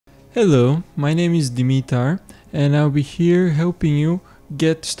Hello, my name is Dimitar and I'll be here helping you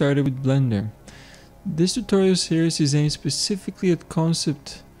get started with Blender. This tutorial series is aimed specifically at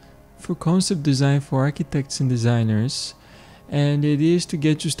concept design for architects and designers, and it is to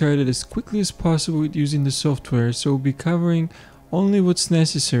get you started as quickly as possible with using the software, so we'll be covering only what's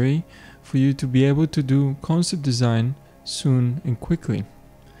necessary for you to be able to do concept design soon and quickly.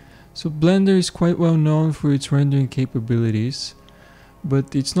 So Blender is quite well known for its rendering capabilities,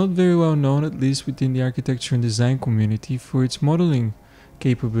 but it's not very well known, at least within the architecture and design community, for its modeling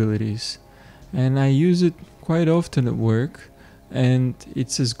capabilities. And I use it quite often at work, and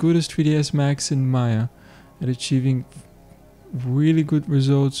it's as good as 3ds Max and Maya at achieving really good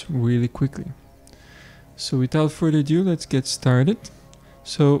results really quickly. So without further ado, let's get started.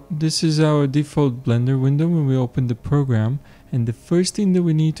 So this is our default Blender window when we open the program, and the first thing that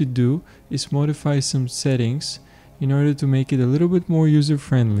we need to do is modify some settings in order to make it a little bit more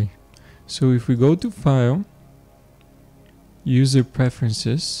user-friendly. So if we go to File, User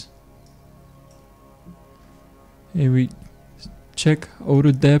Preferences, and we check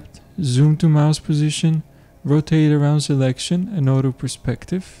Auto Depth, Zoom to Mouse Position, Rotate Around Selection, and Auto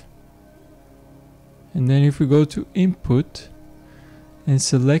Perspective. And then if we go to Input and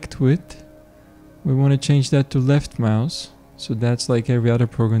Select Width, we want to change that to left mouse, so that's like every other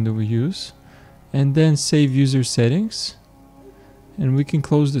program that we use. And then save user settings, and we can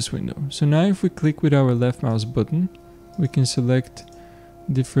close this window. So now if we click with our left mouse button, we can select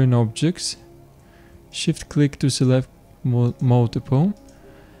different objects, shift click to select multiple,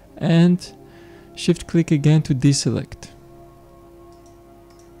 and shift click again to deselect.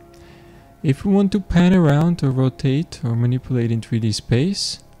 If we want to pan around or rotate or manipulate in 3D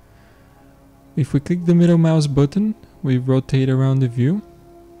space, if we click the middle mouse button, we rotate around the view.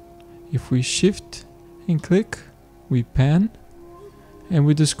 If we shift and click, we pan, and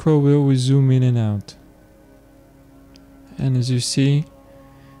with the scroll wheel we zoom in and out. And as you see,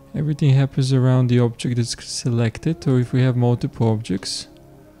 everything happens around the object that's selected, or if we have multiple objects,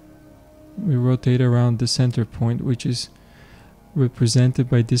 we rotate around the center point, which is represented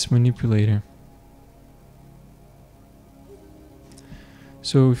by this manipulator.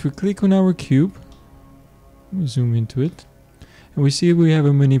 So if we click on our cube, we zoom into it, and we see we have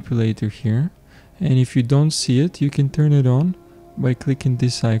a manipulator here, and if you don't see it, you can turn it on by clicking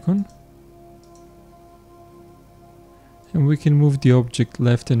this icon, and we can move the object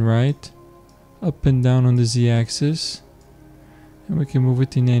left and right, up and down on the z-axis, and we can move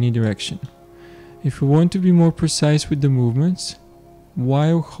it in any direction. If we want to be more precise with the movements,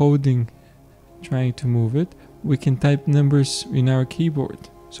 while trying to move it, we can type numbers in our keyboard.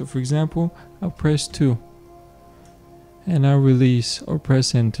 So for example, I'll press 2. And I'll release or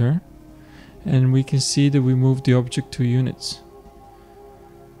press enter, and we can see that we move the object 2 units.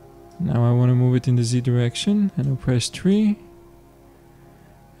 Now I want to move it in the Z direction, and I'll press 3,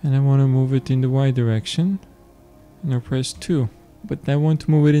 and I want to move it in the Y direction, and I'll press 2, but I want to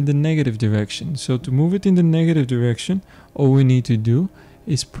move it in the negative direction. So to move it in the negative direction, all we need to do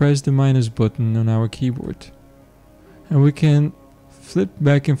is press the minus button on our keyboard, and we can flip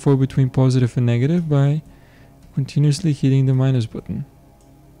back and forth between positive and negative by continuously hitting the minus button.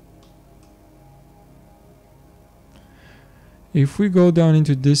 If we go down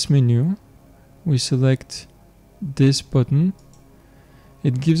into this menu, we select this button,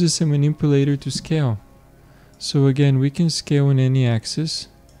 it gives us a manipulator to scale. So again, we can scale in any axis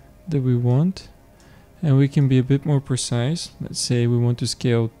that we want, and we can be a bit more precise. Let's say we want to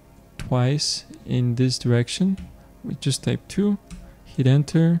scale twice in this direction. We just type 2, hit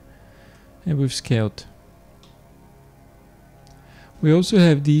enter, and we've scaled. We also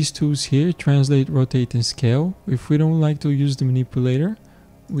have these tools here, translate, rotate, and scale. If we don't like to use the manipulator,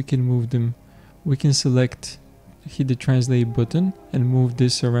 we can move them. We can select, hit the translate button and move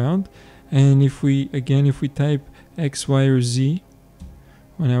this around. And if we type X, Y, or Z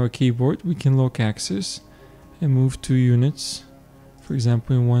on our keyboard, we can lock axis and move 2 units, for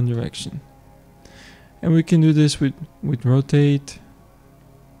example, in one direction. And we can do this with rotate,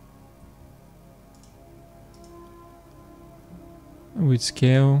 with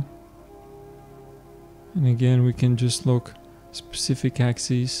scale, and again we can just lock specific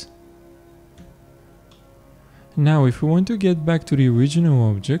axes. Now if we want to get back to the original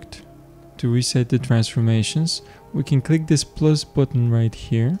object to reset the transformations, we can click this plus button right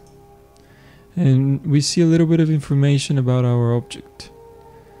here, and we see a little bit of information about our object,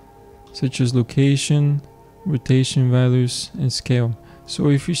 such as location, rotation values, and scale. So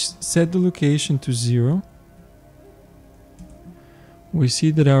if we set the location to 0, we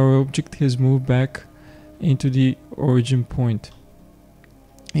see that our object has moved back into the origin point.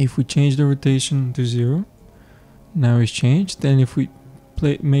 If we change the rotation to 0, now it's changed. Then if we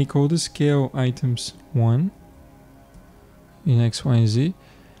make all the scale items 1 in X, Y, and Z,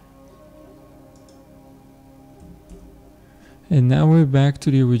 and now we're back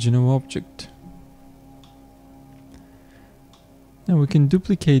to the original object. Now we can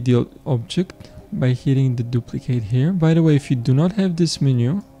duplicate the object by hitting the duplicate here. By the way, if you do not have this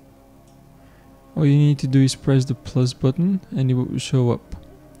menu, all you need to do is press the plus button and it will show up.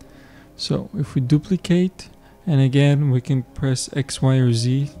 So if we duplicate, and again we can press X, Y, or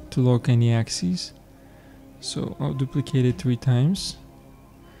Z to lock any axes. So I'll duplicate it 3 times.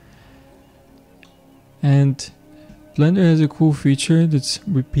 And Blender has a cool feature that's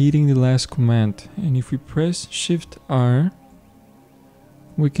repeating the last command. And if we press Shift R,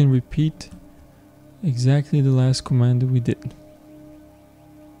 we can repeat exactly the last command that we did.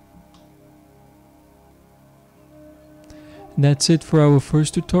 That's it for our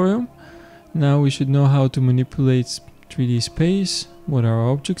first tutorial. Now we should know how to manipulate 3D space, what our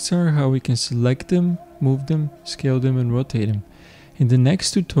objects are, how we can select them, move them, scale them, and rotate them. In the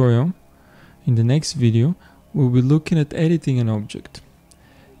next tutorial, in the next video, we'll be looking at editing an object.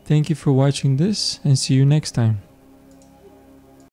 Thank you for watching this, and see you next time.